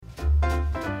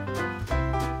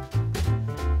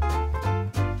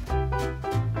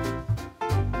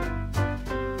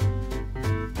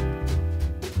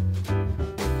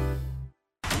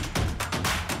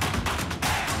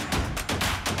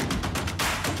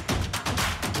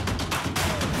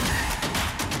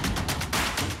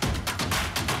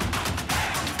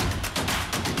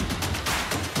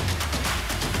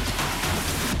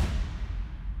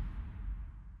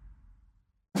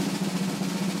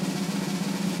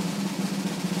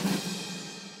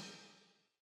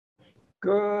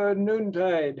Good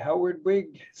noontide, Howard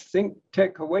Wig, Think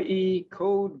Tech Hawaii,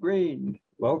 Code Green.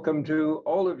 Welcome to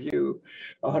all of you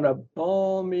on a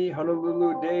balmy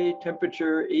Honolulu day,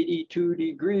 temperature 82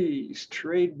 degrees,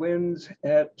 trade winds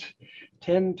at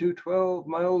 10 to 12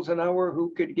 miles an hour.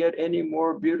 Who could get any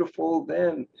more beautiful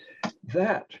than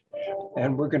that?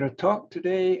 And we're going to talk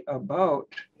today about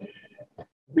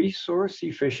resource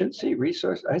efficiency.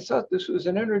 I thought this was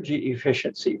an energy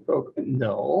efficiency program.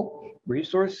 No,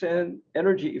 resource and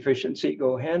energy efficiency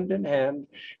go hand in hand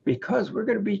because we're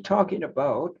going to be talking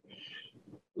about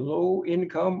low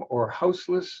income or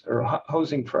houseless or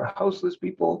housing for houseless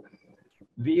people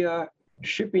via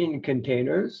shipping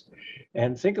containers.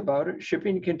 And think about it,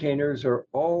 shipping containers are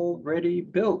already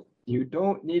built. You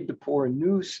don't need to pour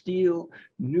new steel,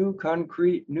 new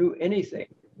concrete, new anything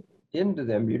into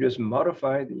them. You just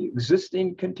modify the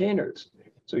existing containers.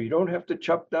 So you don't have to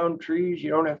chop down trees. You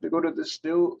don't have to go to the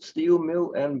steel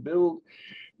mill and build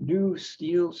new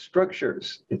steel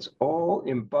structures. It's all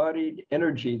embodied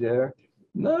energy there,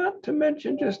 not to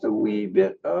mention just a wee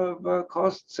bit of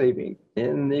cost saving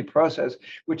in the process,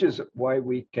 which is why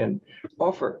we can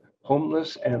offer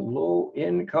homeless and low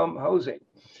income housing.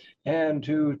 And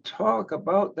to talk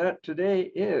about that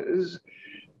today is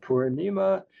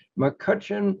Purnima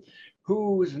McCutcheon,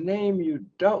 whose name you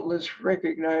doubtless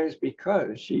recognize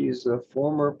because she's the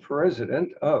former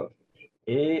president of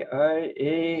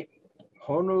AIA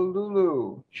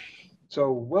Honolulu.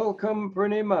 So welcome,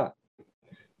 Purnima.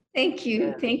 Thank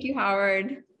you. Thank you,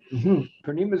 Howard.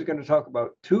 Purnima is going to talk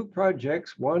about two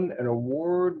projects, one an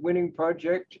award-winning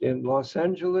project in Los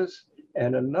Angeles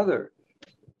and another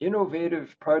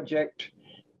innovative project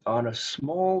on a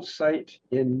small site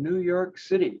in New York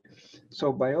City.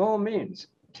 So by all means,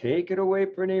 take it away,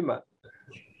 Purnima.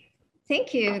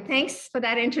 Thank you. Thanks for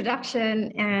that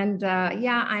introduction. And I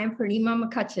am Purnima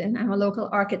McCutcheon. I'm a local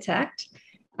architect.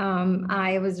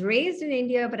 I was raised in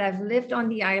India, but I've lived on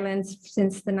the islands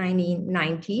since the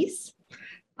 1990s.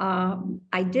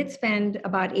 I did spend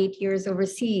about 8 years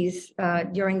overseas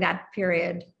during that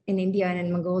period in India and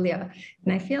in Mongolia.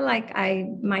 And I feel like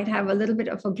I might have a little bit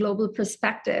of a global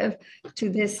perspective to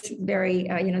this very,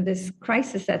 this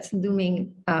crisis that's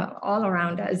looming all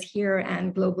around us here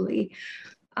and globally.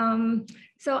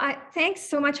 Thanks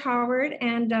so much, Howard.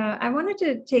 And I wanted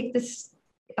to take this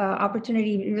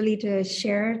opportunity really to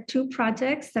share two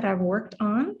projects that I've worked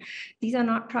on. These are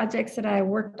not projects that I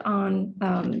worked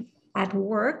on at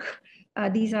work.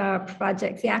 These are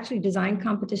projects, they're actually design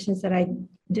competitions that I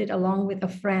did along with a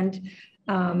friend,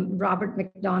 Robert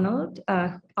McDonald,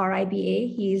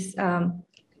 RIBA. He's a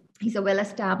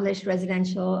well-established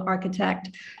residential architect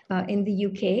in the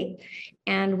UK,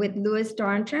 and with Lewis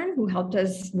Dorrington, who helped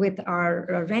us with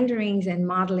our renderings and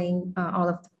modeling all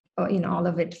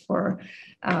of it for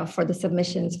the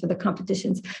submissions for the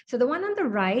competitions. So the one on the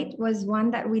right was one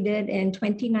that we did in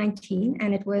 2019,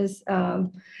 and it was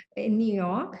in New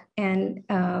York and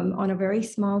on a very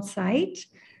small site,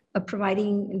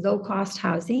 providing low-cost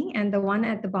housing. And the one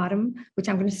at the bottom, which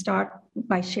I'm going to start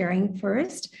by sharing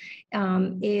first,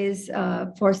 is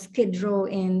for Skid Row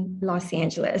in Los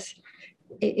Angeles.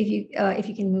 If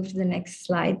you can move to the next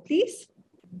slide, please.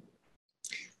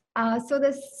 So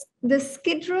the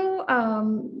Skid Row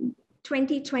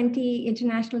 2020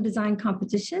 International Design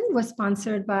Competition was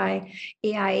sponsored by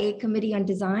AIA Committee on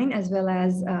Design as well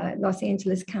as Los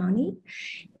Angeles County.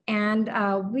 And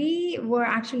we were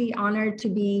actually honored to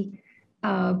be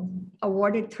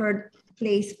awarded third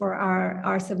place for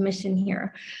our submission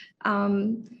here.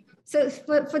 So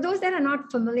for those that are not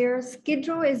familiar, Skid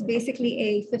Row is basically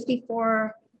a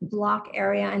 54 block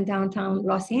area in downtown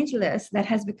Los Angeles that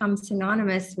has become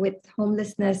synonymous with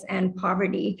homelessness and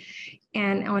poverty.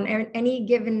 And on any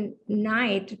given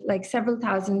night, like several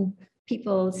thousand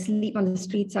people sleep on the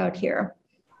streets out here.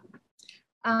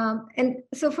 And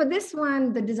so for this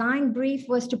one, the design brief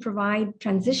was to provide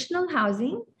transitional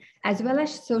housing as well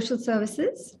as social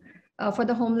services for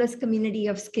the homeless community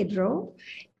of Skid Row.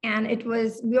 And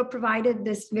we were provided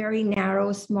this very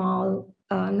narrow, small,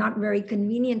 not very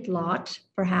convenient lot,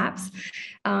 perhaps.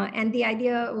 And the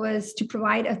idea was to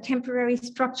provide a temporary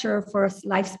structure for a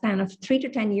lifespan of 3 to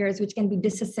 10 years, which can be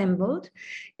disassembled.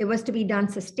 It was to be done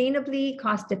sustainably,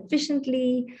 cost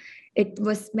efficiently. It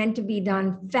was meant to be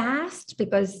done fast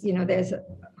because, there's a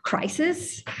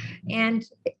crisis. And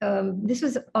this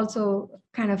was also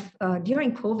kind of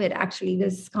during COVID, actually.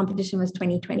 This competition was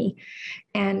 2020.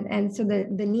 And so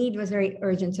the need was very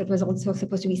urgent. So it was also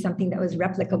supposed to be something that was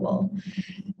replicable.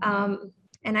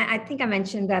 And I think I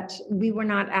mentioned that we were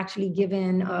not actually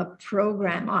given a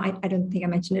program. I don't think I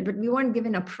mentioned it, but we weren't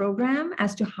given a program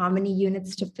as to how many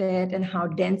units to fit and how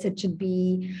dense it should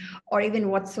be, or even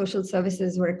what social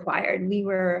services were required. We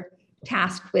were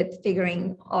tasked with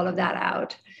figuring all of that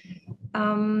out.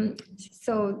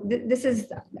 So this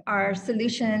is our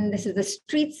solution. This is the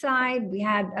street side.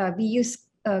 We use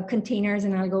containers,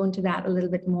 and I'll go into that a little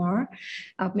bit more.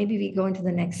 Maybe we go into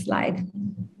the next slide.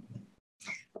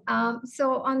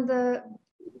 So on the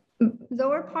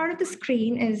lower part of the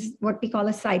screen is what we call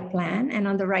a site plan, and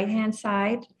on the right-hand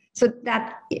side, so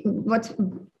that what's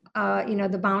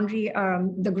the boundary,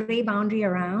 the gray boundary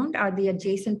around are the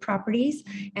adjacent properties,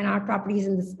 and our properties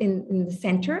in the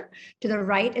center. To the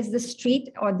right is the street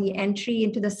or the entry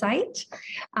into the site.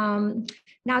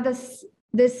 Now this,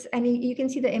 and you can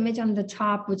see the image on the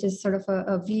top, which is sort of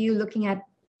a view looking at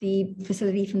the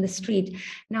facility from the street.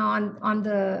 Now on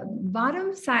the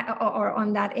bottom side, or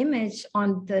on that image,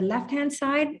 on the left-hand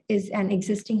side is an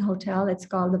existing hotel. It's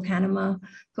called the Panama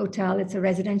Hotel. It's a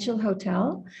residential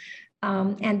hotel.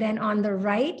 And then on the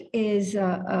right is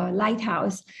a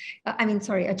lighthouse,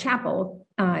 a chapel.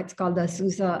 It's called the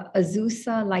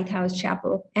Azusa Lighthouse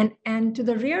Chapel. And to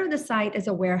the rear of the site is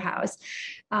a warehouse.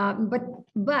 But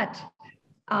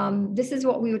this is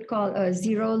what we would call a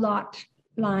zero lot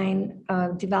line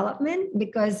development,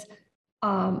 because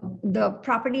the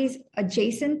properties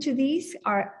adjacent to these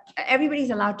everybody's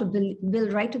allowed to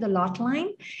build right to the lot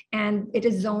line, and it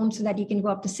is zoned so that you can go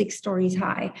up to 6 stories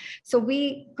high. So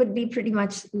we could be pretty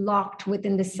much locked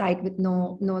within the site with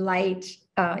no light,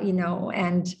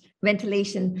 and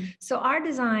ventilation. So our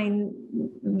design,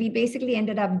 we basically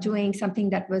ended up doing something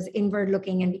that was inward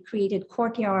looking, and we created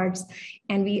courtyards,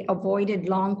 and we avoided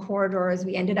long corridors.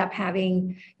 We ended up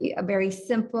having a very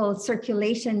simple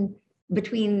circulation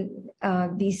between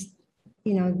these,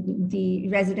 the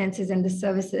residences and the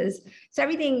services. So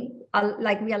everything,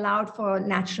 we allowed for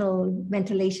natural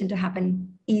ventilation to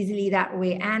happen easily that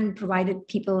way, and provided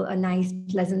people a nice,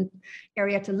 pleasant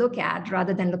area to look at,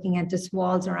 rather than looking at just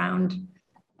walls around,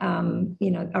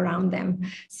 around them.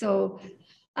 So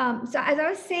as I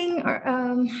was saying,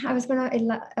 I was going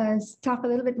to talk a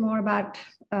little bit more about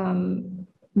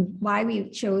why we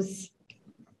chose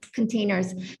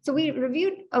containers. So we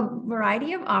reviewed a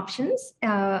variety of options.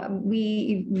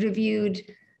 We reviewed,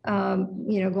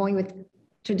 going with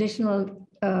traditional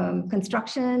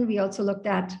construction. We also looked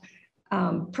at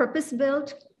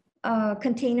purpose-built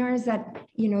containers that,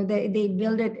 they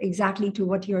build it exactly to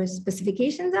what your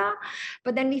specifications are.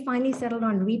 But then we finally settled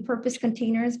on repurposed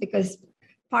containers,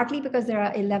 partly because there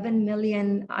are 11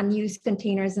 million unused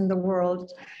containers in the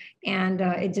world. And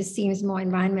it just seems more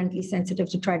environmentally sensitive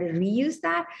to try to reuse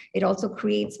that. It also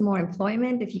creates more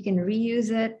employment if you can reuse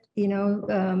it.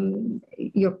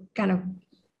 You're kind of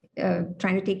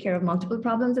trying to take care of multiple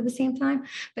problems at the same time.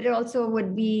 But it also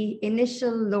would be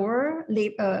initial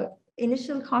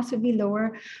cost would be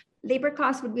lower. Labor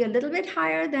cost would be a little bit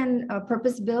higher than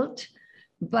purpose-built,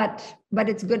 but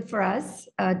it's good for us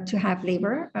to have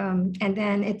labor. And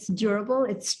then it's durable,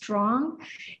 it's strong.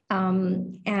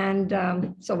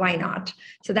 So why not?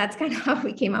 So that's kind of how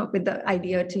we came up with the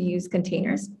idea to use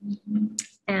containers.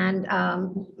 And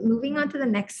moving on to the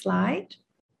next slide.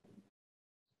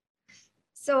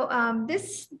 So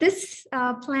this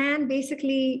plan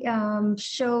basically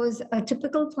shows a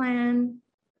typical plan.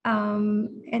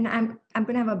 And I'm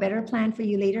going to have a better plan for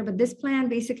you later, but this plan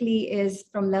basically is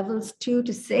from levels 2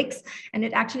 to 6, and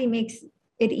it actually makes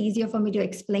it easier for me to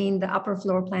explain the upper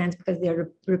floor plans because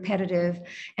they're repetitive,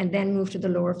 and then move to the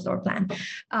lower floor plan.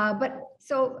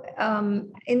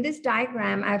 In this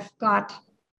diagram, I've got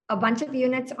a bunch of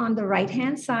units on the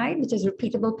right-hand side, which is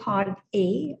repeatable pod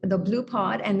A, the blue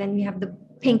pod, and then we have the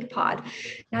pink pod.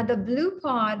 Now the blue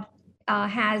pod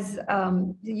has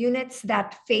units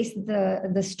that face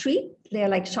the street. They're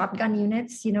like shotgun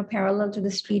units, parallel to the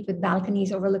street with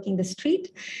balconies overlooking the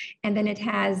street. And then it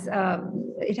has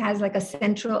like a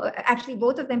central, actually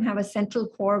both of them have a central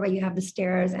core where you have the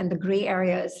stairs, and the gray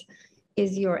areas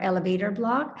is your elevator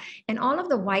block. And all of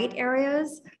the white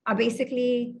areas are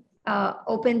basically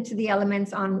open to the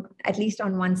elements at least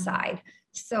on one side.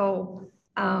 So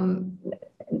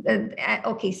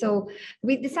so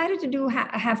we decided to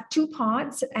have 2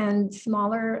 pods and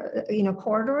smaller,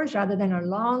 corridors, rather than a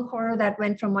long corridor that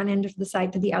went from one end of the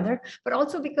site to the other. But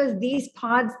also because these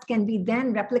pods can be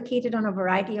then replicated on a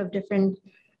variety of different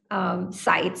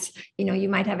sites. You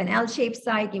might have an L-shaped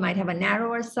site, you might have a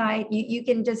narrower site,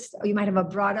 you might have a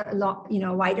broader,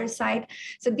 wider site.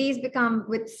 So these become,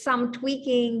 with some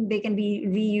tweaking, they can be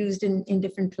reused in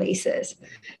different places.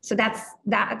 So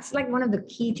that's like one of the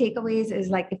key takeaways is,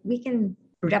 like, if we can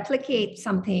replicate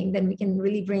something, then we can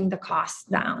really bring the costs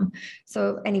down.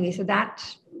 So anyway, so that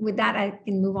with that, I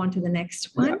can move on to the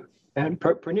next one. Yeah. And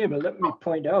Purnima, let me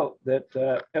point out that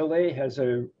LA has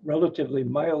a relatively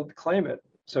mild climate.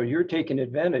 So you're taking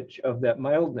advantage of that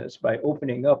mildness by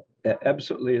opening up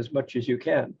absolutely as much as you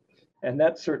can. And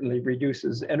that certainly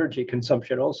reduces energy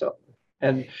consumption also,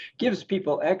 and gives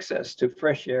people access to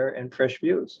fresh air and fresh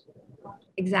views.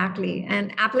 Exactly,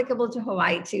 and applicable to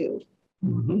Hawaii too.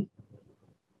 Mm-hmm.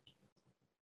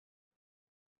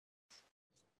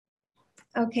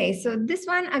 Okay, so this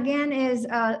one again is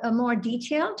a more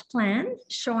detailed plan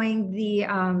showing the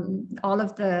all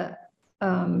of the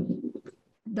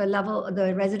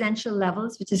residential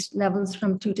levels, which is levels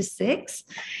from 2 to 6.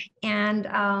 And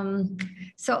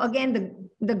so again,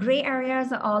 the gray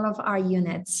areas are all of our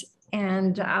units,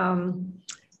 and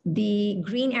the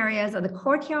green areas are the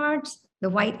courtyards. The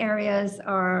white areas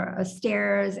are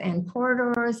stairs and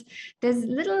corridors. There's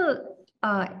little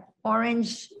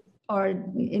orange, or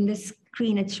in this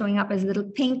screen, it's showing up as little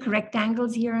pink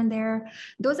rectangles here and there.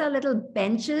 Those are little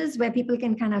benches where people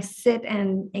can kind of sit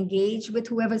and engage with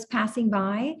whoever's passing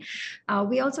by.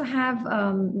 We also have,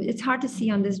 it's hard to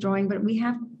see on this drawing, but we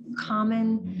have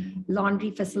common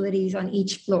laundry facilities on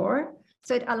each floor.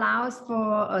 So it allows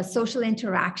for social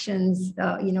interactions,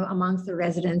 amongst the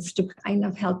residents to kind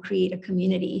of help create a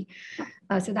community.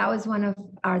 So that was one of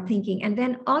our thinking. And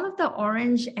then all of the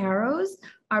orange arrows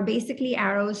are basically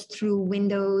arrows through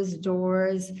windows,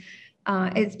 doors.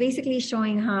 It's basically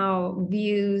showing how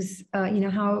views,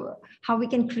 how we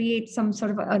can create some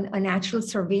sort of a natural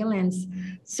surveillance.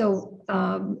 So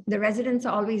the residents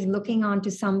are always looking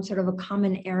onto some sort of a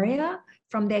common area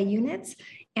from their units.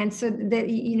 And so that,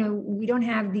 we don't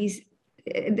have these,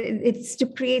 it's to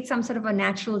create some sort of a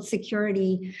natural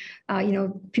security.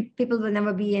 People will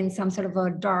never be in some sort of a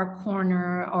dark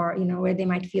corner or, where they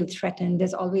might feel threatened.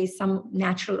 There's always some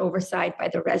natural oversight by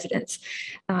the residents.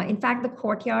 In fact, the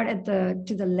courtyard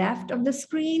to the left of the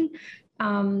screen,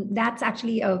 that's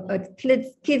actually a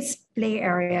kids play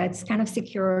area. It's kind of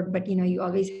secured, but, you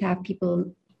always have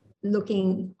people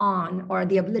looking on, or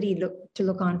the ability to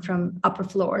look on from upper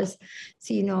floors.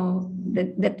 So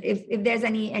that if there's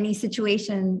any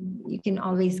situation, you can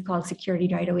always call security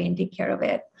right away and take care of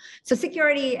it. So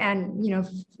security and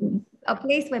a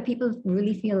place where people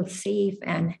really feel safe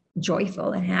and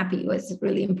joyful and happy was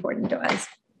really important to us.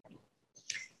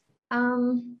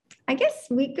 I guess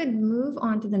we could move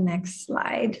on to the next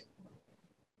slide.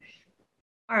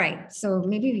 All right, so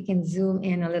maybe we can zoom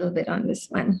in a little bit on this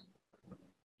one.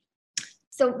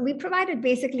 So we provided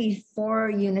basically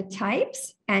 4 unit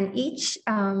types, and each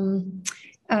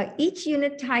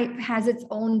unit type has its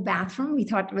own bathroom. We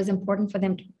thought it was important for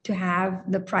them to have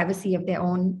the privacy of their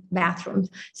own bathrooms.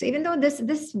 So even though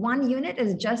this one unit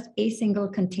is just a single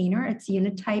container, it's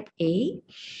unit type A.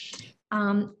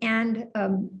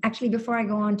 Actually, before I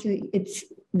go on to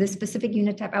the specific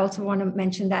unit type, I also want to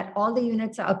mention that all the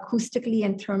units are acoustically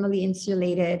and thermally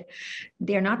insulated.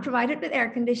 They're not provided with air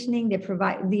conditioning.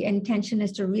 The intention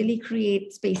is to really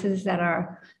create spaces that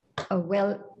are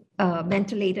well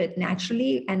ventilated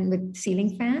naturally and with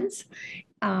ceiling fans.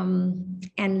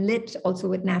 And lit also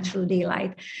with natural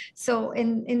daylight. So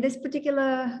in this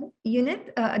particular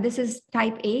unit, this is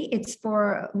type A.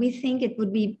 We think it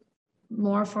would be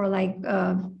more for like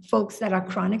folks that are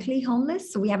chronically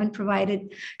homeless. So we haven't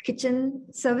provided kitchen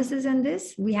services in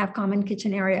this. We have common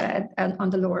kitchen area on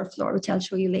the lower floor, which I'll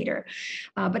show you later.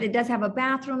 But it does have a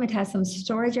bathroom. It has some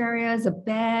storage areas, a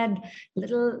bed,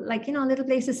 little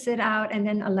place to sit out, and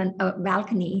then a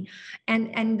balcony.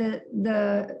 And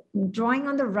the drawing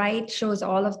on the right shows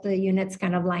all of the units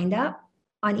kind of lined up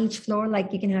on each floor.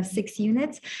 Like you can have 6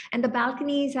 units, and the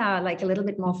balconies are like a little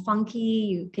bit more funky.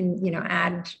 You can,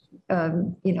 add, a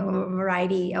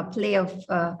variety, a play of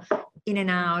in and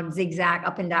out, zigzag,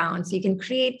 up and down. So you can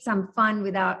create some fun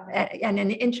and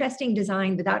an interesting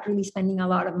design without really spending a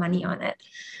lot of money on it.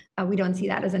 We don't see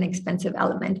that as an expensive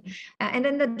element. And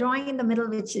then the drawing in the middle,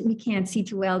 which we can't see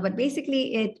too well, but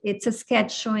basically it's a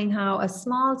sketch showing how a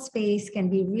small space can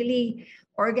be really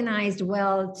organized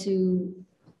well to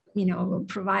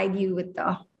provide you with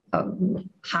the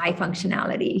high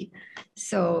functionality.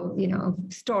 So,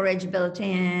 storage built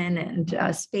in,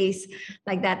 and space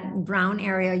like that brown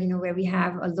area, where we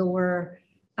have a lower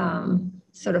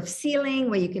sort of ceiling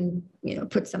where you can,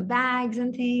 put some bags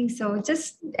and things. So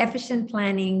just efficient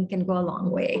planning can go a long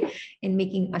way in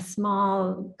making a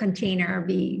small container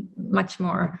be much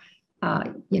more,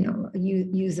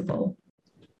 usable.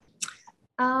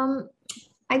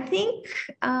 I think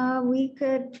we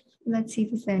could, let's see if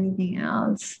there's anything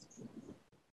else.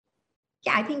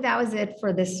 yeah, I think that was it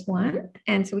for this one.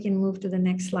 And so we can move to the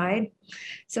next slide.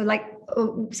 So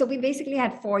so we basically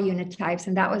had 4 unit types,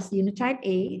 and that was unit type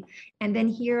A. And then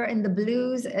here in the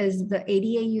blues is the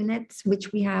ADA units,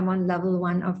 which we have on level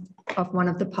 1 of one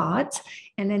of the pods.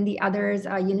 And then the others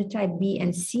are unit type B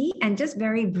and C. And just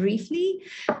very briefly,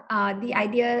 the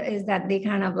idea is that they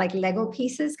kind of like Lego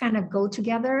pieces kind of go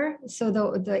together. So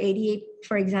the ADA,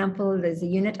 for example, there's a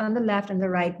unit on the left and the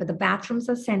right, but the bathrooms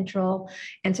are central.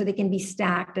 And so they can be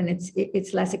stacked, and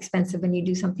it's less expensive when you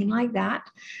do something like that.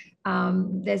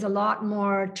 There's a lot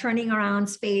more turning around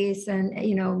space, and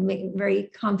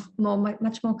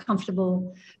much more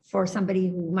comfortable for somebody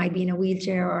who might be in a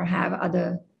wheelchair or have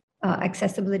other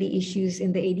accessibility issues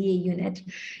in the ADA unit.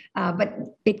 But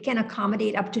it can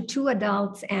accommodate up to 2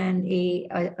 adults and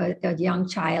a young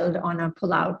child on a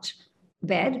pull-out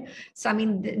bed. So I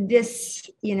mean, this,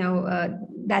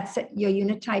 that's your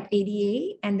unit type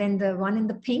ADA, and then the one in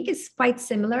the pink is quite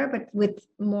similar, but with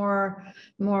more.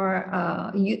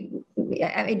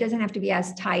 It doesn't have to be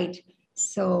as tight.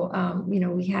 So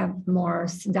we have more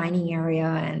dining area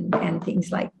and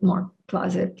things like more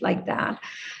closet like that,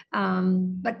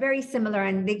 but very similar,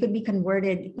 and they could be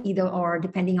converted either or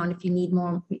depending on if you need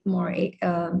more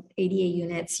ADA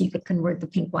units. You could convert the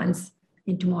pink ones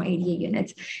into more ADA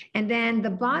units. And then the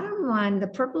bottom one, the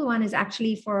purple one, is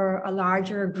actually for a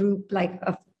larger group, like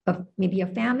of maybe a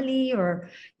family, or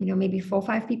maybe 4 or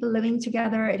 5 people living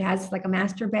together. It has like a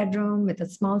master bedroom with a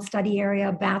small study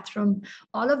area, bathroom.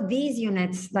 All of these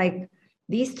units, like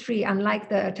these 3, unlike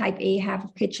the type A, have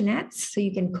kitchenettes, so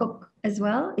you can cook as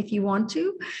well if you want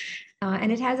to.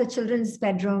 And it has a children's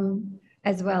bedroom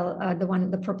as well,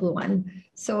 the purple one.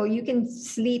 So you can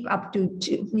sleep up to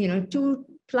 2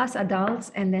 plus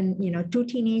adults, and then 2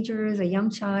 teenagers, a young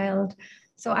child.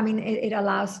 So I mean, it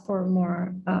allows for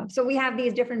more. So we have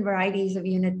these different varieties of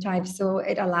unit types. So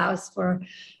it allows for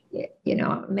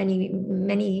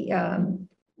many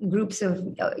groups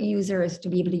of users to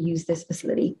be able to use this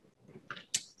facility.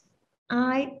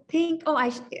 I think I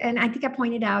think I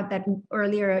pointed out that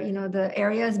earlier, the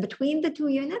areas between the 2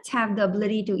 units have the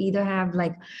ability to either have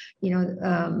like,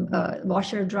 a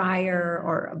washer dryer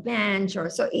or a bench, or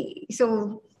so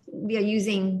we are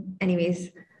using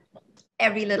anyways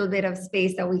every little bit of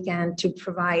space that we can to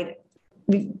provide,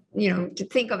 to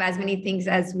think of as many things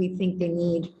as we think they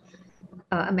need,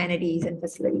 amenities and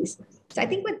facilities. So I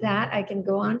think with that, I can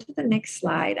go on to the next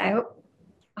slide. I hope,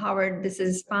 Howard, this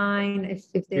is fine.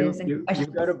 If there's any questions.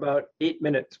 You've got about 8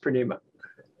 minutes, Purnima.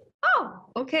 Oh,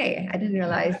 okay. I didn't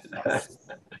realize.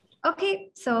 Okay,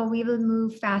 so we will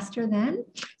move faster then.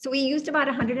 So we used about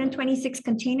 126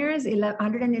 containers,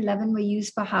 111 were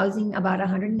used for housing about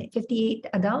 158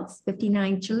 adults,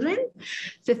 59 children,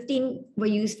 15 were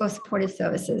used for supportive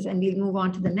services. And we'll move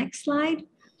on to the next slide.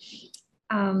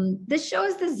 This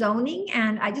shows the zoning,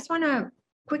 and I just want to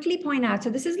quickly point out,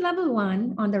 so this is level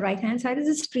 1 on the right-hand side of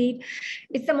the street.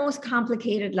 It's the most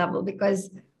complicated level because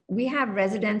we have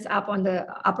residents up on the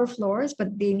upper floors,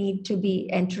 but they need to be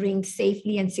entering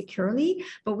safely and securely.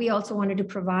 But we also wanted to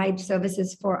provide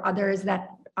services for others that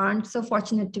aren't so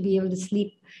fortunate to be able to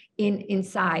sleep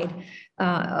inside,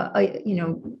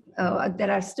 that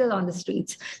are still on the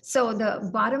streets. So the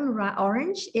bottom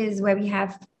orange is where we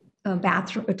have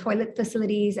bathroom, toilet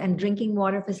facilities and drinking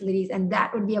water facilities, and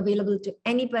that would be available to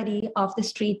anybody off the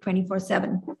street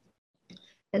 24/7.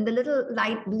 And the little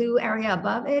light blue area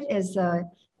above it is a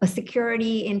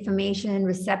security information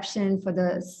reception for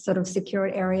the sort of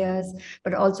secured areas,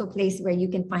 but also a place where you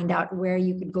can find out where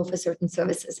you could go for certain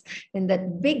services. And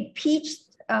that big peach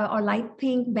or light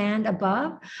pink band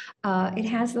above, it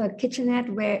has a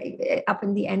kitchenette where up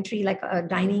in the entry, like a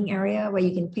dining area where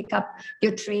you can pick up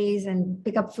your trays and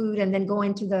pick up food, and then go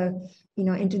into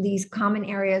into these common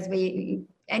areas where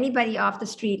anybody off the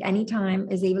street anytime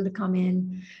is able to come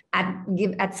in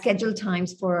at scheduled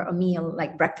times for a meal,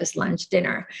 like breakfast, lunch,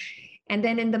 dinner. And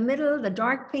then in the middle, the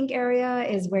dark pink area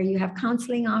is where you have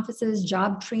counseling offices,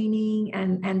 job training,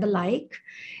 and the like.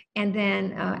 And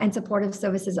then and supportive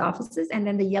services offices. And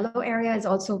then the yellow area is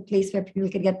also a place where people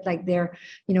could get like their,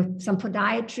 some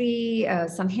podiatry,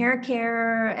 some hair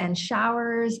care and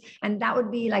showers. And that would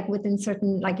be like within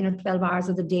certain, 12 hours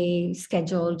of the day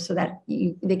scheduled so that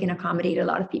they can accommodate a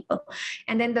lot of people.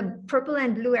 And then the purple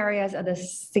and blue areas are the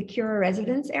secure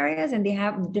residence areas, and they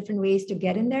have different ways to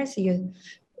get in there. So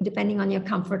depending on your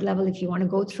comfort level, if you want to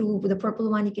go through the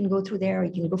purple one, you can go through there, or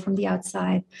you can go from the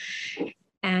outside.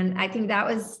 And I think that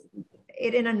was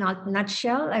it in a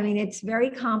nutshell. I mean, it's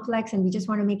very complex, and we just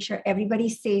want to make sure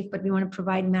everybody's safe, but we want to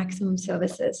provide maximum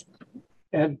services.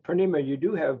 And Purnima, you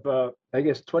do have, I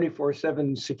guess,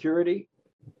 24/7 security?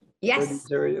 Yes. For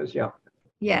these areas, yeah.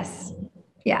 Yes.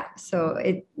 Yeah, so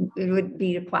it would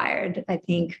be required, I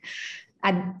think,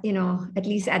 at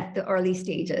least at the early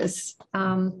stages.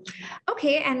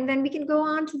 Okay, and then we can go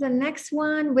on to the next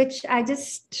one, which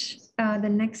the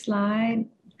next slide.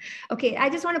 Okay, I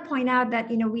just want to point out that,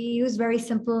 we use very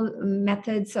simple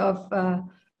methods of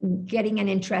getting an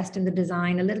interest in the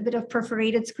design, a little bit of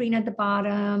perforated screen at the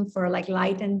bottom for like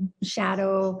light and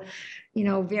shadow,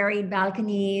 varied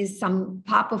balconies, some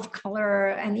pop of color,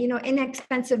 and,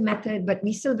 inexpensive method, but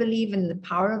we still believe in the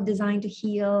power of design to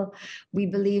heal. We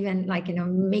believe in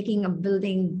making a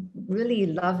building really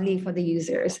lovely for the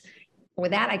users.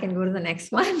 With that, I can go to the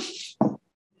next one.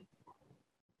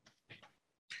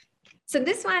 So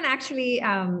this one actually,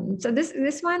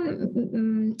 this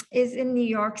one is in New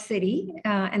York City,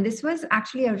 and this was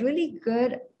actually a really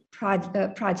good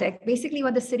project. Basically,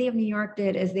 what the city of New York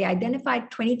did is they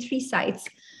identified 23 sites,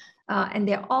 and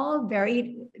they're all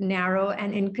very narrow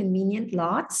and inconvenient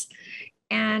lots.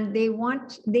 And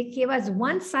they gave us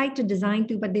one site to design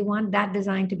to, but they want that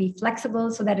design to be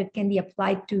flexible so that it can be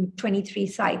applied to 23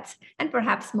 sites and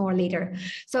perhaps more later.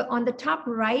 So on the top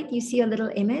right, you see a little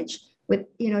image with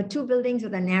two buildings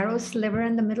with a narrow sliver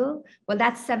in the middle. Well,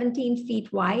 that's 17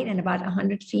 feet wide and about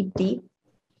 100 feet deep.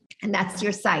 And that's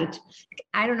your site.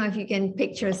 I don't know if you can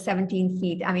picture 17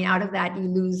 feet. I mean, out of that, you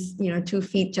lose 2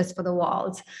 feet just for the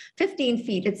walls. 15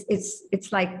 feet,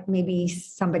 it's like maybe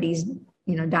somebody's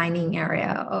dining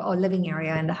area or living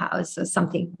area in the house, so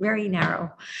something very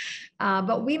narrow.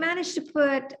 But we managed to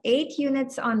put 8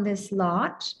 units on this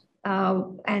lot.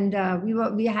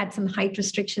 We had some height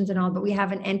restrictions and all, but we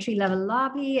have an entry-level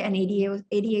lobby, an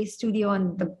ADA studio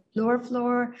on the lower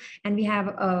floor, and we have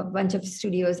a bunch of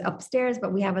studios upstairs,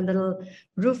 but we have a little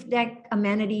roof deck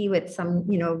amenity with some,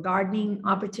 gardening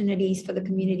opportunities for the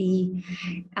community.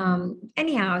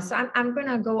 Anyhow, so I'm going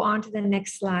to go on to the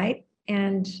next slide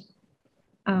and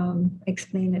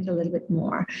explain it a little bit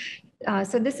more.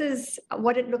 So this is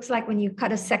what it looks like when you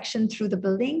cut a section through the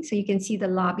building. So you can see the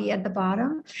lobby at the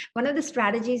bottom. One of the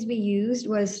strategies we used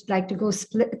was like to go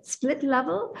split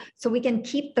level. So we can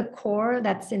keep the core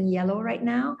that's in yellow right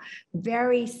now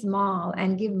very small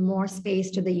and give more space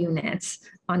to the units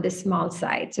on this small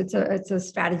site. So it's a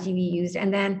strategy we used.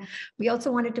 And then we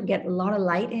also wanted to get a lot of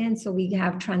light in. So we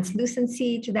have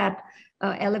translucency to that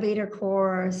elevator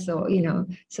core. So,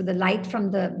 so the light from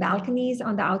the balconies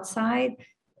on the outside,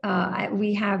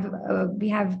 we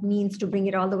have means to bring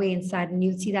it all the way inside, and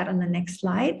you'll see that on the next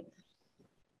slide.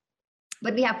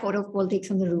 But we have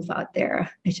photovoltaics on the roof out there,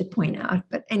 I should point out.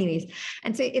 But anyways,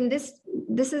 and so in this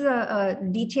is a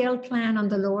detailed plan on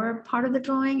the lower part of the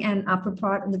drawing, and upper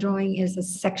part of the drawing is a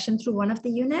section through one of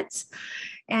the units.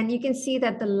 And you can see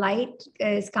that the light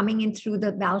is coming in through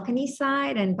the balcony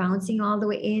side and bouncing all the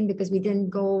way in, because we didn't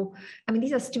go,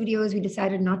 these are studios. We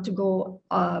decided not to go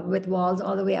with walls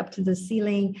all the way up to the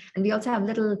ceiling. And we also have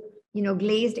little,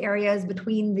 glazed areas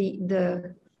between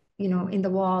the in the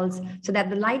walls, so that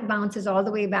the light bounces all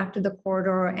the way back to the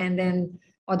corridor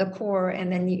or the core,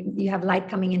 and then you have light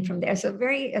coming in from there. So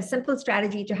a simple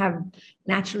strategy to have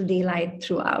natural daylight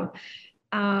throughout.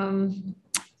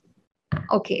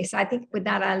 Okay, so I think with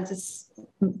that, I'll just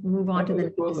move on to the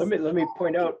next. Well, let me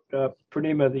point out,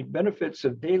 Purnima, the benefits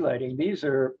of daylighting. These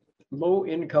are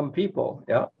low-income people,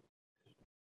 yeah.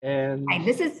 And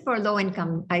this is for low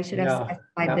income. I should have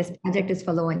specified this project is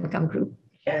for low income group.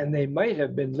 And they might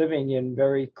have been living in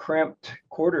very cramped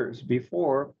quarters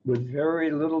before with very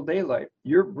little daylight.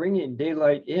 You're bringing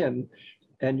daylight in,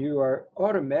 and you are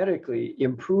automatically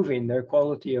improving their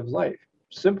quality of life,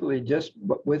 simply just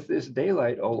with this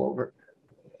daylight all over.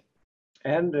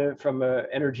 And from an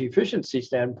energy efficiency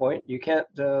standpoint, you can't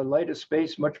light a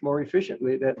space much more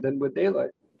efficiently than with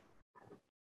daylight.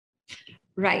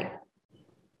 Right.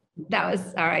 That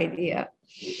was our idea.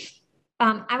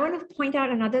 I want to point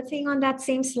out another thing on that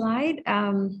same slide.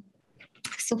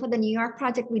 So for the New York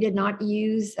project, we did not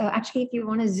use, actually, if you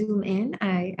want to zoom in,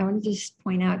 I want to just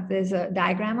point out there's a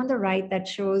diagram on the right that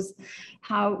shows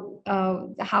how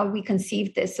we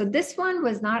conceived this. So this one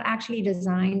was not actually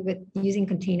designed with using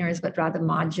containers, but rather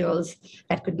modules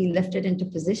that could be lifted into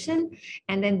position.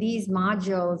 And then these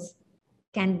modules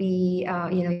can be,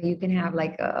 you can have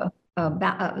like the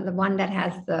one that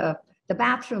has the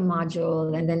bathroom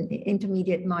module, and then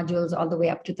intermediate modules all the way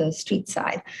up to the street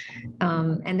side.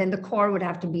 And then the core would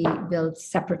have to be built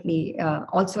separately,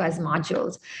 also as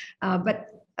modules.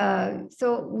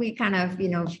 So we kind of,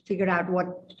 figured out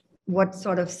what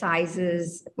sort of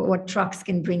sizes, what trucks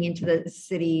can bring into the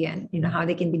city, and, how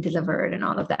they can be delivered and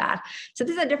all of that. So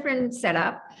this is a different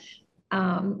setup.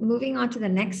 Moving on to the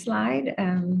next slide.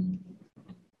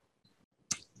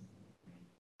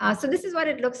 So this is what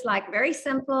it looks like. Very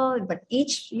simple, but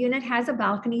each unit has a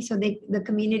balcony so the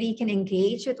community can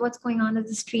engage with what's going on in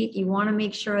the street. You want to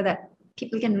make sure that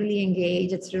people can really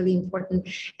engage. It's really important.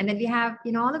 And then we have,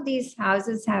 all of these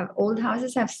old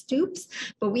houses have stoops,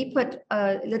 but we put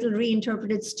a little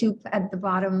reinterpreted stoop at the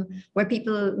bottom where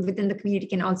people within the community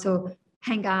can also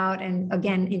hang out and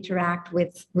again interact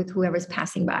with whoever's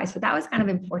passing by. So that was kind of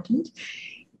important.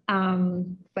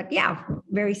 But yeah,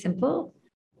 very simple.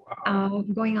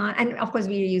 Going on, and of course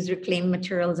we use reclaimed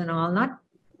materials and all, not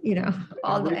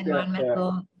all the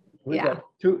environmental. We got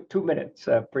 2 minutes,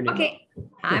 Purnima. Okay,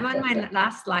 I'm on my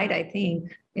last slide, I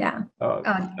think. Yeah,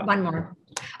 one more.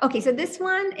 Okay, so this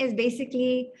one is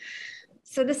basically,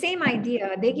 so the same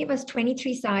idea. They gave us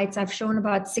 23 sites. I've shown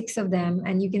about 6 of them,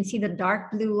 and you can see the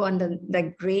dark blue on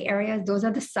the gray areas. Those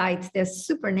are the sites. They're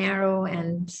super narrow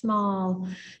and small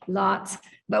lots,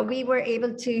 but we were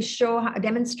able to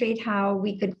demonstrate how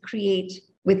we could create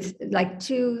with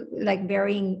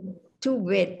varying 2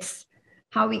 widths,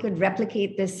 how we could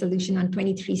replicate this solution on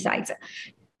 23 sites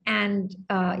and,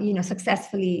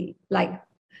 successfully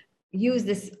use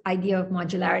this idea of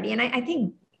modularity. And I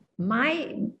think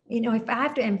if I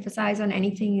have to emphasize on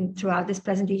anything throughout this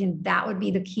presentation, that would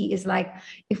be the key is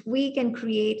if we can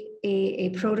create a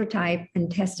prototype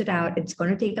and test it out, it's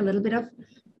going to take a little bit of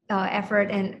effort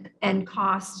and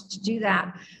cost to do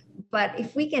that. But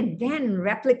if we can then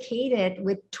replicate it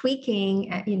with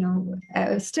tweaking,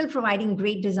 still providing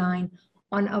great design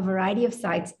on a variety of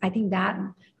sites, I think that,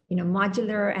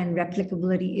 modular and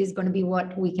replicability is going to be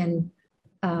what we can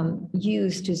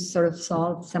use to sort of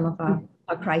solve some of our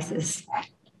crisis.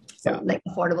 So like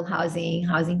affordable housing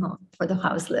for the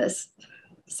houseless.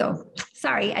 So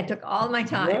sorry, I took all my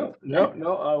time. No,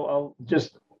 I'll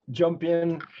just jump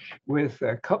in with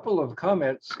a couple of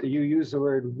comments. You use the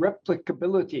word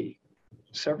replicability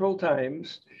several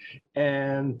times.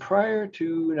 And prior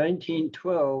to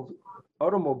 1912,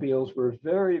 automobiles were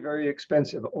very, very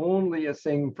expensive, only a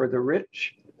thing for the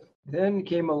rich. Then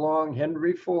came along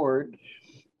Henry Ford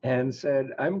and said,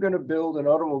 I'm going to build an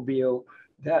automobile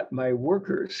that my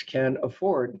workers can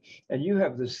afford. And you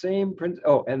have the same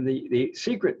principle. Oh, and the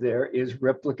secret there is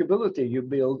replicability. You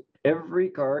build every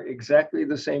car exactly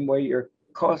the same way. Your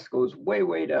cost goes way,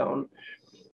 way down.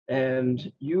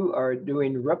 And you are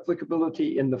doing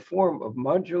replicability in the form of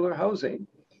modular housing,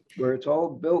 where it's all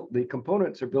built, the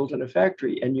components are built in a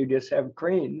factory, and you just have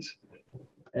cranes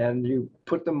and you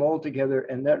put them all together,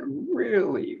 and that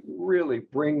really, really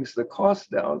brings the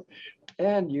cost down.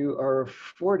 And you are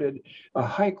afforded a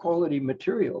high quality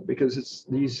material because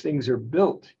these things are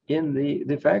built in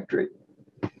the factory.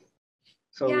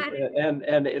 So, yeah.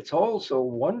 and it's also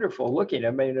wonderful looking.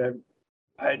 I mean,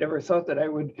 I never thought that I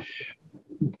would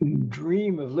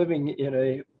dream of living in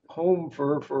a home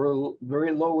for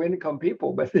very low income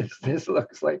people, but this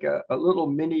looks like a little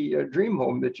mini dream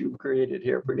home that you've created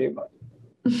here, Purnima.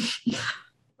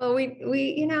 Well,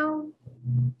 we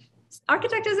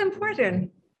architecture is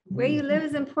important. Where you live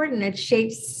is important. It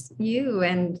shapes you,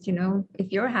 and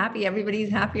if you're happy, everybody's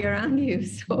happy around you.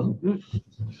 So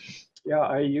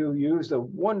yeah, you used a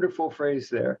wonderful phrase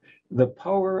there, the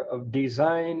power of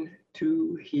design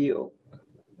to heal.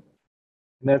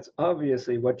 And that's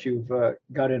obviously what you've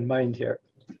got in mind here.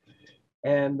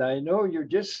 And I know you're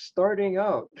just starting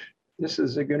out. This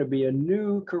is going to be a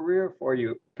new career for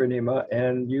you, Purnima,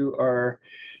 and you are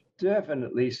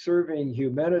definitely serving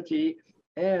humanity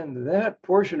and that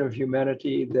portion of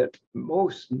humanity that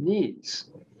most needs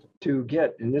to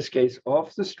get, in this case,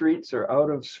 off the streets or out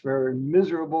of very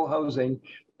miserable housing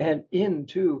and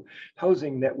into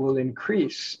housing that will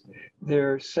increase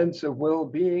their sense of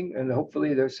well-being and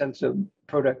hopefully their sense of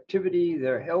productivity,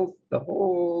 their health, the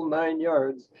whole 9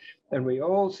 yards. And we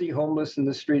all see homeless in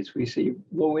the streets. We see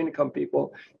low-income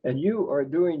people, and you are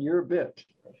doing your bit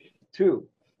to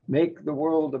make the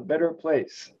world a better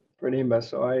place, Purnima.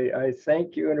 So I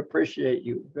thank you and appreciate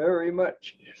you very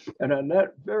much. And on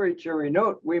that very cheery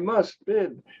note, we must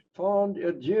bid fond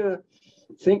adieu.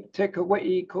 Think Tech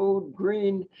Hawaii, Code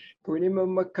Green, Purnima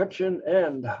McCutcheon,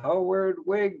 and Howard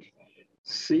Wigg.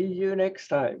 See you next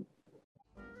time.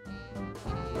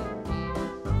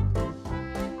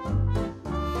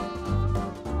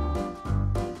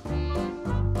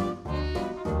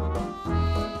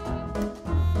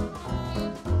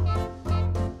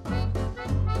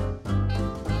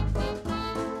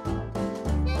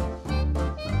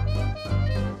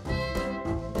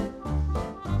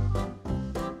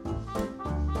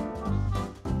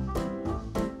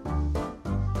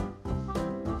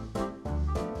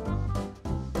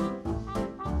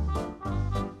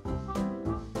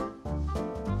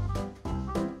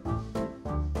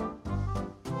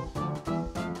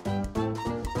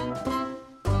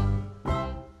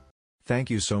 Thank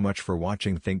you so much for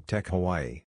watching Think Tech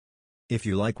Hawaii. If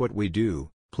you like what we do,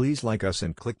 please like us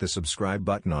and click the subscribe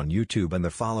button on YouTube and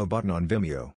the follow button on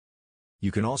Vimeo.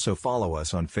 You can also follow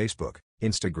us on Facebook,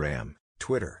 Instagram,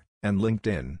 Twitter, and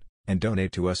LinkedIn, and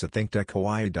donate to us at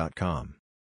thinktechhawaii.com.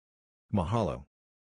 Mahalo.